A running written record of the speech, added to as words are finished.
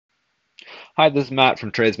Hi, this is Matt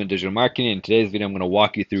from Tradesman Digital Marketing. In today's video, I'm going to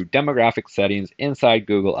walk you through demographic settings inside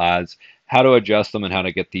Google Ads, how to adjust them, and how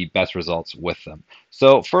to get the best results with them.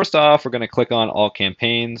 So first off, we're going to click on All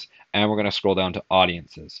Campaigns, and we're going to scroll down to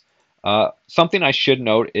Audiences. Something I should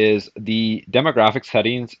note is the demographic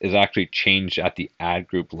settings is actually changed at the ad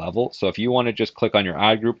group level. So if you want to just click on your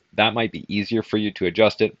ad group, that might be easier for you to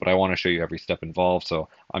adjust it, but I want to show you every step involved. So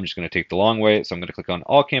I'm just going to take the long way. So I'm going to click on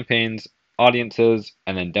All Campaigns, Audiences,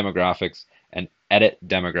 and then Demographics and edit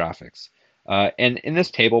demographics. And in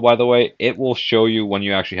this table, by the way, it will show you when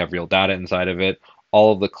you actually have real data inside of it,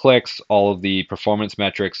 all of the clicks, all of the performance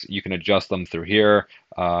metrics. You can adjust them through here,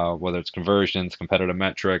 whether it's conversions, competitive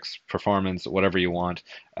metrics, performance, whatever you want.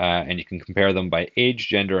 And you can compare them by age,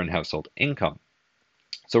 gender, and household income.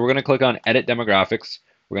 So we're going to click on Edit Demographics.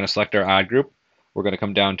 We're going to select our ad group. We're going to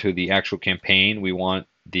come down to the actual campaign we want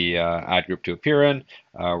the ad group to appear in.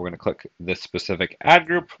 We're going to click this specific ad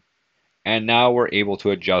group. And now we're able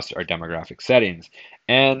to adjust our demographic settings.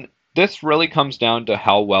 And this really comes down to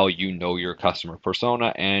how well you know your customer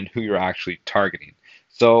persona and who you're actually targeting.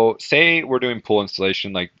 So say we're doing pool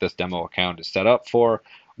installation like this demo account is set up for.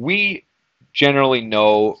 We generally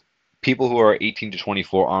know people who are 18 to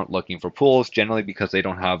 24 aren't looking for pools generally because they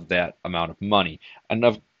don't have that amount of money. And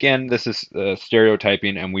again, this is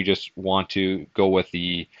stereotyping and we just want to go with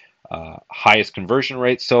the highest conversion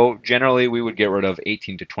rate. So generally, we would get rid of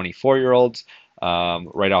 18 to 24-year-olds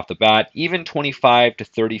right off the bat. Even 25 to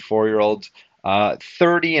 34-year-olds,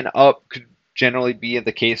 30 and up could generally be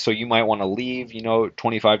the case. So you might want to leave,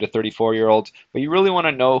 25 to 34-year-olds, but you really want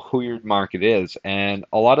to know who your market is. And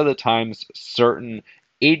a lot of the times, certain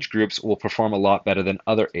age groups will perform a lot better than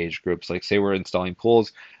other age groups. Like say we're installing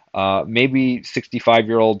pools, maybe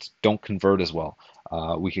 65-year-olds don't convert as well.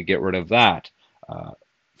 We could get rid of that.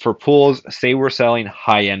 For pools, say we're selling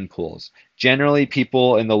high-end pools. Generally,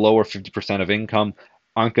 people in the lower 50% of income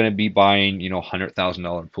aren't going to be buying,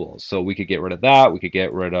 $100,000 pools. So we could get rid of that. We could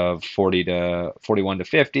get rid of 40 to 41 to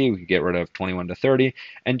 50. We could get rid of 21 to 30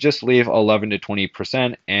 and just leave 11 to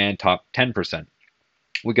 20% and top 10%.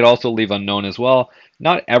 We could also leave unknown as well.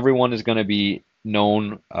 Not everyone is going to be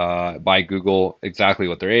known by Google exactly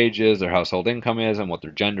what their age is, their household income is, and what their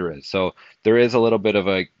gender is. So there is a little bit of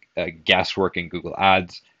a guesswork in Google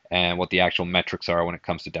Ads and what the actual metrics are when it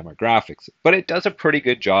comes to demographics. But it does a pretty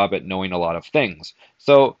good job at knowing a lot of things.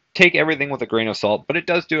 So take everything with a grain of salt, but it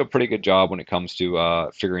does do a pretty good job when it comes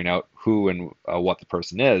to figuring out who and what the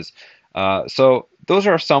person is. So those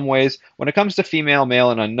are some ways. When it comes to female,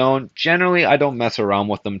 male, and unknown, generally I don't mess around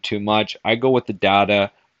with them too much. I go with the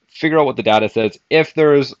data, figure out what the data says. If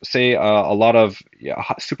there's, say, a lot of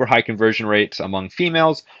super high conversion rates among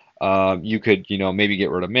females, you could, maybe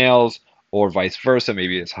get rid of males, or vice versa.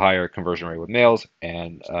 Maybe it's higher conversion rate with males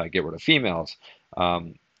and get rid of females.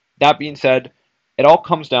 That being said, it all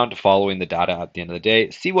comes down to following the data at the end of the day.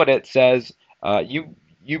 See what it says.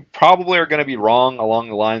 You probably are going to be wrong along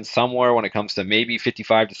the line somewhere when it comes to maybe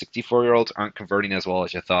 55 to 64-year-olds aren't converting as well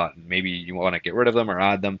as you thought. And maybe you want to get rid of them or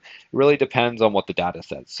add them. It really depends on what the data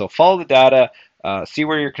says. So follow the data, see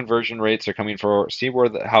where your conversion rates are coming from, see where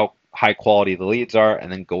how high quality the leads are, and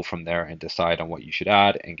then go from there and decide on what you should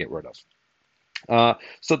add and get rid of.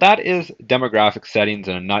 So that is demographic settings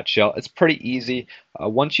in a nutshell. It's pretty easy.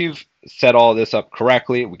 Once you've set all this up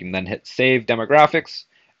correctly, we can then hit Save Demographics,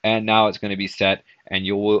 and now it's going to be set, and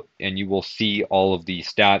you will see all of the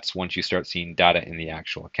stats once you start seeing data in the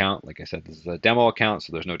actual account. Like I said, this is a demo account,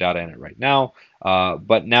 so there's no data in it right now.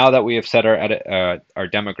 But now that we have set our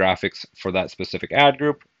demographics for that specific ad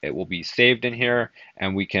group, it will be saved in here,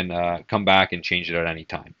 and we can come back and change it at any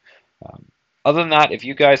time. Um, Other than that, if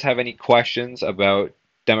you guys have any questions about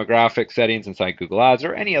demographic settings inside Google Ads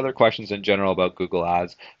or any other questions in general about Google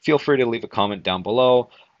Ads, feel free to leave a comment down below.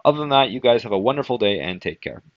 Other than that, you guys have a wonderful day and take care.